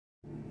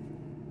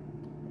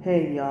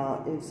Hey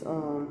y'all, it's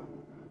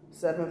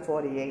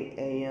 7:48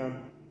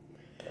 a.m.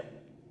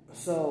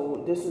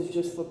 So this is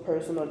just for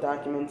personal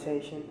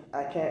documentation.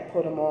 I can't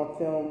put them on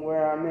film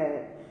where I'm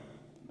at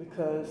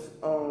because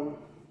I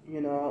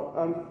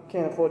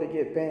can't afford to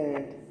get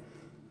banned.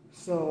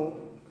 So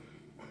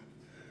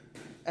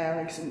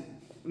Alex Dupree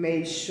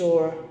made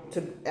sure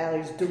to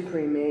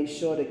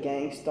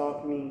gang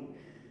stalk me.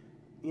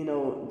 You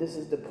know, this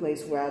is the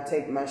place where I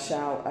take my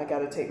shower. I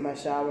gotta take my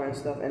shower and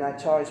stuff, and I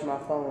charge my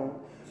phone.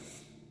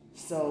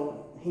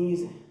 So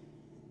he's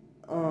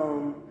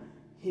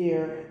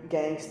here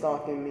gang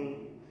stalking me.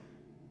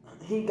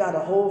 He got a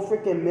whole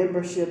freaking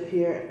membership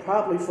here,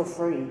 probably for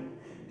free,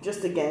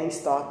 just to gang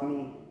stalk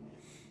me,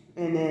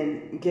 and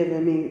then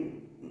giving me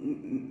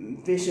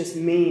vicious,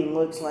 mean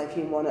looks like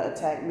he want to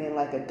attack me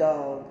like a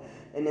dog.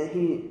 And then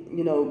he,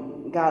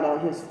 got on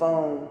his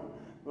phone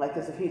like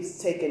as if he's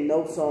taking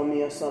notes on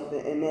me or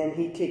something, and then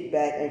he kicked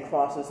back and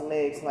crossed his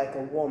legs like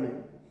a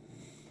woman.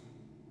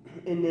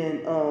 And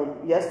then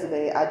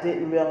yesterday I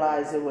didn't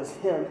realize it was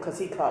him because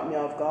he caught me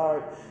off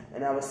guard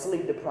and I was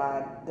sleep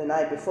deprived. The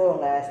night before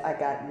last I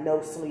got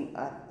no sleep,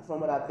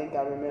 from what I think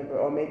I remember,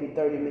 or maybe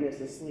 30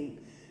 minutes of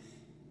sleep.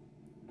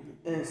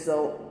 And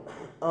so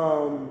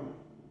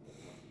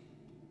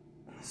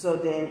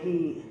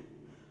then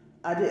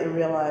I didn't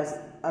realize,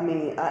 I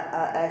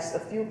asked a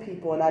few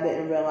people and I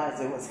didn't realize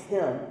it was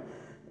him.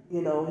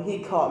 You know,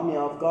 he caught me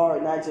off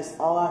guard, and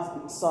all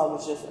I saw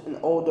was just an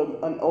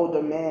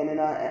older man,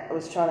 and I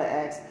was trying to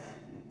ask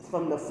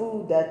from the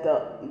food that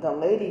the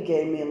lady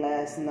gave me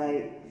last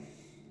night.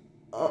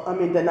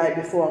 The night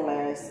before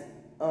last.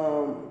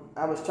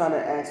 I was trying to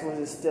ask, was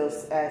it still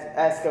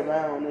ask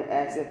around and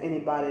ask if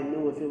anybody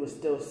knew if it was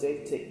still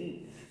safe to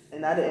eat,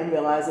 and I didn't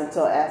realize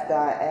until after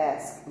I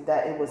asked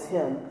that it was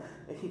him,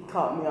 and he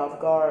caught me off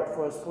guard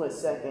for a split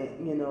second,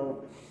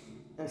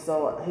 And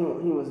so he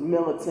was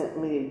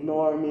militantly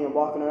ignoring me and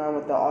walking around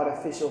with the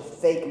artificial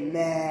fake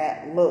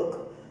mad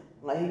look,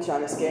 like he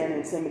trying to scare and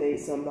intimidate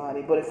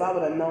somebody. But if I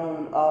would have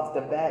known off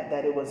the bat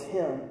that it was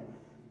him,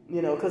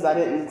 because I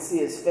didn't see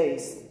his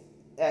face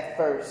at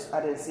first.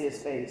 I didn't see his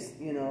face,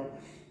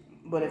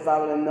 But if I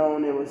would have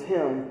known it was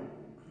him,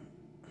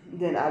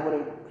 then I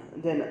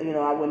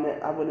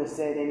wouldn't have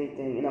said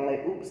anything. And I'm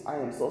like, oops, I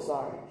am so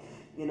sorry.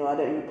 I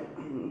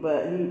didn't,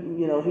 but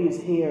he's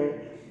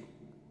here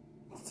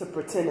to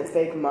pretend to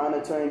fake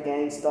monitor and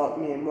gang stalk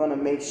me and want to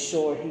make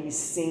sure he's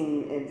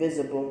seen and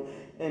visible,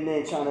 and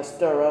then trying to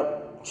stir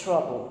up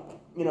trouble,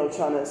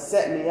 trying to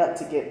set me up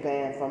to get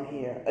banned from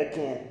here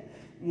again,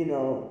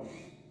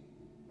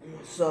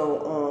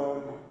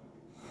 So,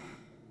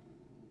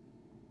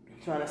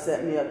 trying to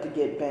set me up to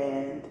get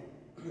banned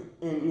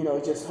and,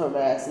 just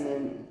harassing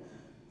and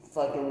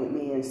fucking with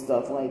me and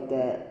stuff like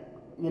that.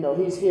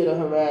 He's here to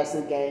harass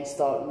and gang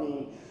stalk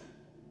me,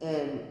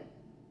 and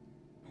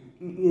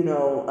I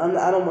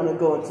don't want to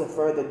go into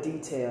further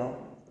detail.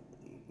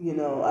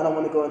 I don't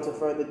want to go into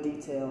further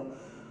detail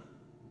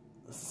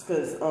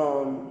because,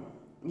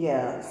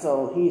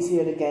 so he's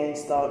here to gang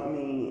stalk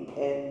me,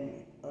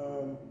 and,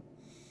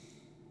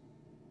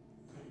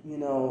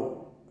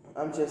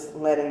 I'm just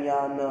letting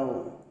y'all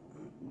know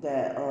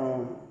that,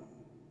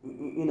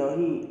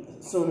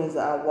 as soon as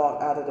I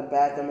walked out of the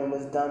bathroom and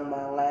was done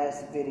my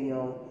last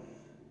video,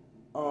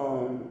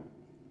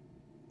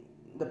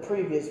 the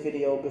previous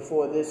video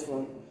before this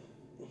one,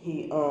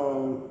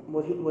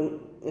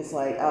 it's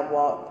like I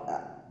walked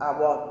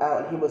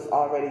out and he was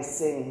already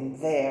sitting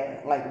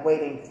there, like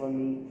waiting for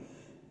me,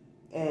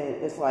 and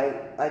it's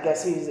like I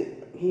guess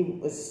he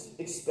was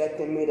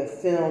expecting me to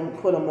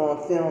put him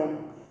on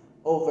film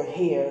over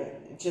here,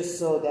 just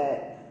so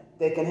that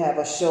they can have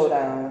a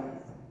showdown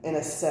and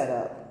a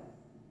setup,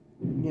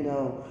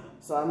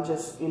 So I'm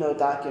just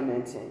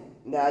documenting.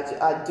 Now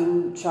I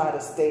do try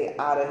to stay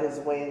out of his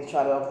way and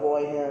try to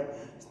avoid him,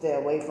 stay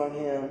away from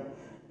him,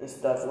 and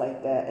stuff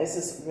like that. It's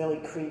just really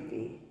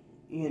creepy,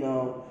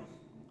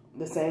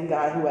 The same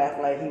guy who acts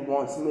like he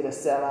wants me to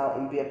sell out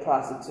and be a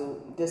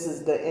prostitute. This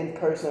is the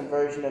in-person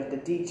version of the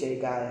DJ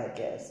guy, I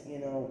guess,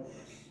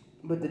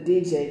 But the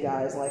DJ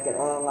guy is like an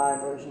online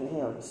version of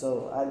him,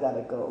 so I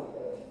gotta go.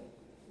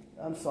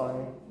 I'm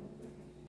sorry.